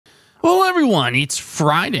Well, everyone, it's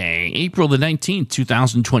Friday, April the 19th,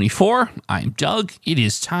 2024. I'm Doug. It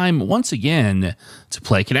is time once again to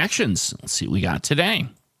play Connections. Let's see what we got today.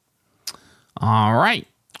 All right.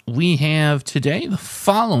 We have today the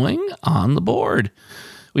following on the board.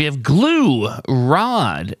 We have glue,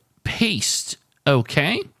 rod, paste,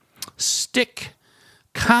 okay, stick,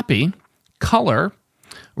 copy, color,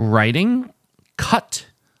 writing, cut,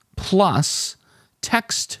 plus,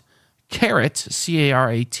 text, carat,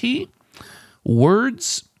 C-A-R-A-T,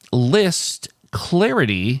 words, list,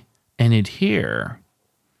 clarity, and adhere.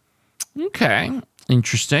 Okay,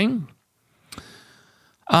 interesting.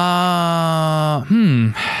 Like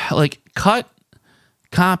cut,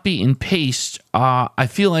 copy, and paste. I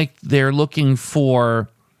feel like they're looking for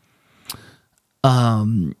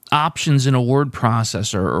options in a word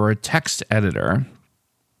processor or a text editor.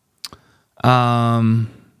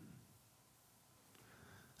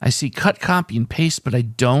 I see cut, copy, and paste, but I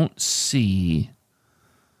don't see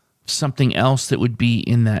something else that would be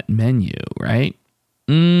in that menu, right?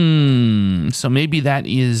 So maybe that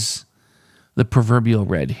is the proverbial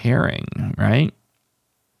red herring, right?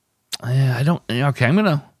 I don't. Okay, I'm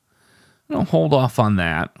gonna hold off on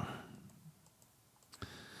that.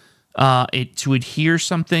 To adhere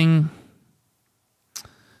something,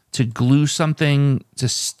 to glue something, to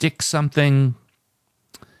stick something.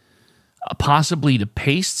 Possibly to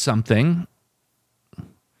paste something,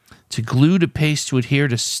 to glue, to paste, to adhere,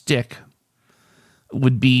 to stick,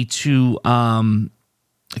 would be to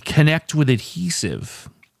connect with adhesive.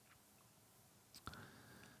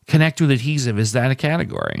 Connect with adhesive, is that a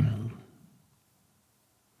category?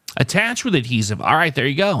 Attach with adhesive, all right, there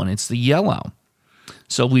you go, and it's the yellow.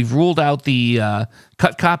 So we've ruled out the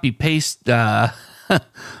cut, copy, paste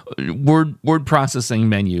word processing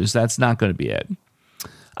menus. That's not going to be it.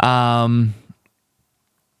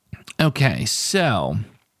 Okay, so,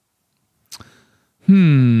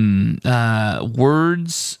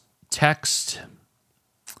 words, text,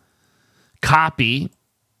 copy,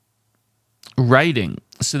 writing.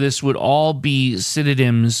 So this would all be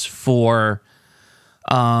synonyms for,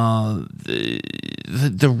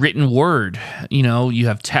 the written word. You know, you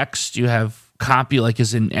have text, you have copy, like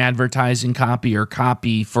as in advertising copy or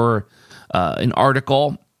copy for, an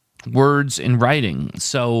article. Words and writing.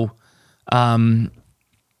 So, the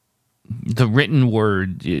written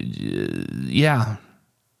word, yeah.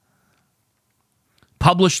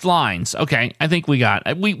 Published lines. Okay, I think we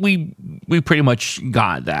got we pretty much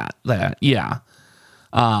got that. Yeah.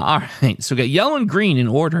 All right. So we got yellow and green in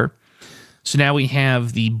order. So now we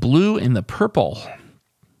have the blue and the purple.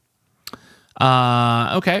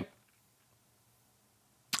 Okay.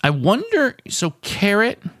 I wonder. So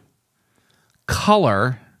carat,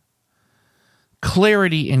 color,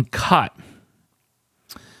 clarity, and cut.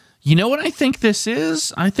 You know what I think this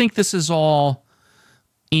is? I think this is all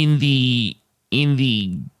in the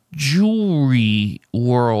jewelry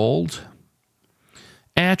world.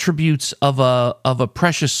 Attributes of a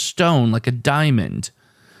precious stone, like a diamond.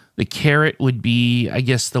 The carat would be, I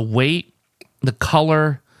guess, the weight, the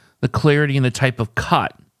color, the clarity, and the type of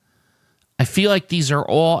cut. I feel like these are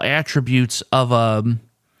all attributes of a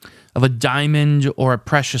diamond or a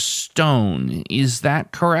precious stone. Is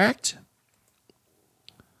that correct?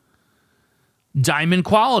 Diamond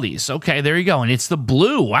qualities. Okay, there you go. And it's the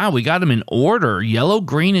blue. Wow, we got them in order. Yellow,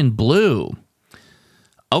 green, and blue.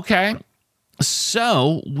 Okay.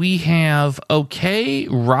 So we have okay,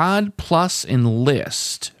 rod, plus, and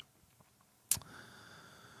list.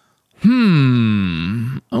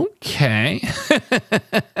 Okay.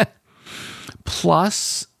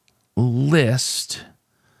 Plus, list,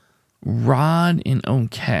 rod, and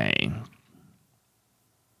okay.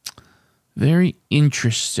 Very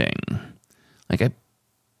interesting. Like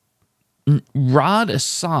rod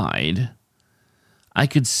aside, I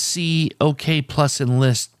could see okay, plus, and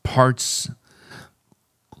list parts,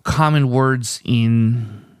 common words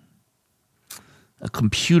in a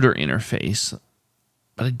computer interface,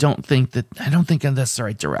 but I don't think that's the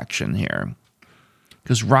right direction here,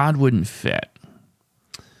 because rod wouldn't fit.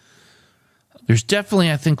 There's definitely,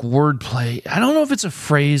 I think, wordplay. I don't know if it's a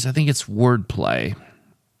phrase. I think it's wordplay.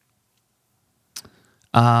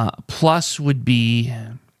 Plus would be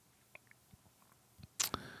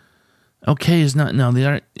okay. Is not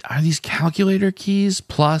no. Are these calculator keys?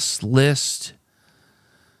 Plus, list.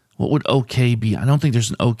 What would okay be? I don't think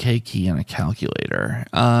there's an okay key on a calculator.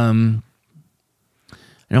 I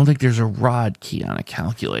don't think there's a rod key on a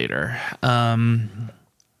calculator.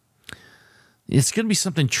 It's going to be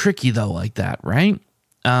something tricky though, like that, right?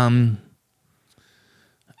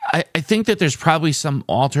 I think that there's probably some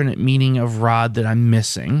alternate meaning of rod that I'm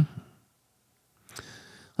missing.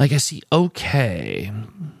 Like I see okay.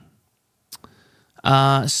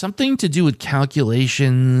 Something to do with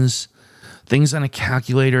calculations, things on a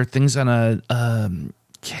calculator, things on a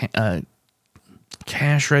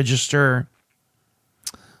cash register.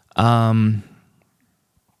 Yeah,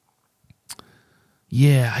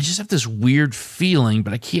 I just have this weird feeling,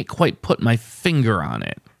 but I can't quite put my finger on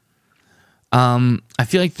it. I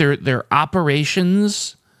feel like they're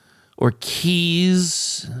operations or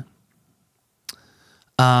keys.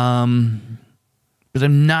 But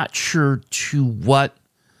I'm not sure to what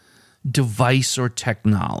device or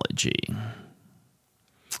technology.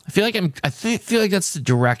 I feel like that's the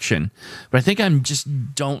direction, but I think I'm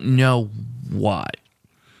just don't know what.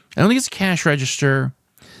 I don't think it's cash register.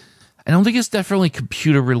 I don't think it's definitely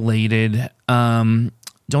computer related. Don't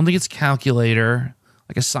think it's calculator,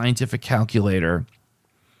 like a scientific calculator.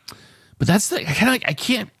 But that's the I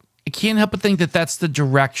can't help but think that that's the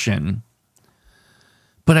direction.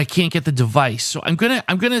 But I can't get the device. So I'm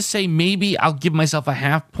gonna say maybe I'll give myself a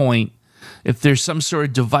half point if there's some sort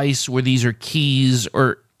of device where these are keys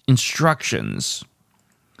or instructions.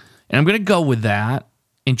 And I'm gonna go with that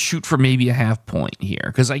and shoot for maybe a half point here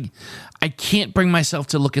because I can't bring myself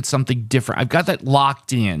to look at something different. I've got that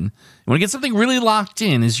locked in. When I get something really locked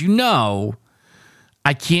in, as you know,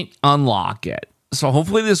 I can't unlock it. So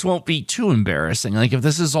hopefully this won't be too embarrassing. Like if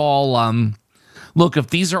this is all look, if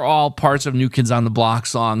these are all parts of New Kids on the Block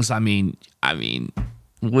songs, I mean,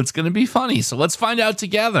 what's going to be funny? So let's find out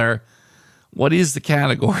together. What is the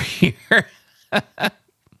category here?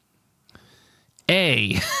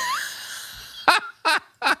 A.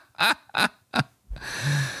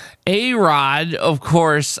 A-Rod, of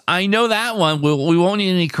course. I know that one. We won't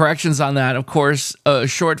need any corrections on that. Of course,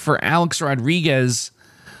 short for Alex Rodriguez,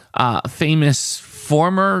 famous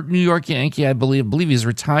former New York Yankee, I believe he's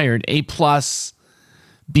retired. A+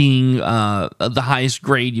 being the highest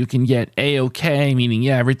grade you can get. A-OK, meaning,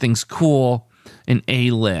 yeah, everything's cool. An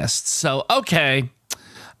A-list. So, okay.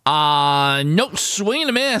 Nope, swing and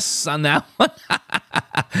a miss on that one.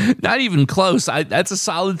 Not even close. That's a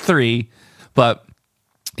solid 3. But,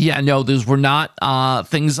 yeah, no, those were not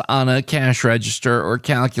things on a cash register or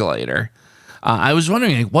calculator. I was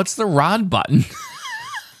wondering, like, what's the rod button?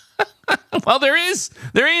 Well, there is.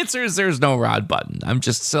 Their answer is there's no rod button. I'm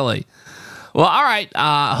just silly. Well, all right.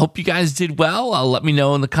 Hope you guys did well. Let me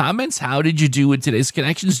know in the comments. How did you do with today's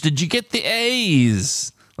connections? Did you get the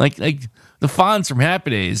A's? Like the fonts from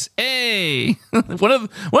Happy Days. A. One of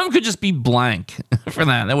them could just be blank for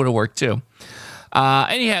that. That would have worked too.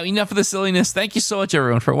 Anyhow, enough of the silliness. Thank you so much,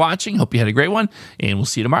 everyone, for watching. Hope you had a great one, and we'll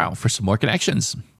see you tomorrow for some more connections.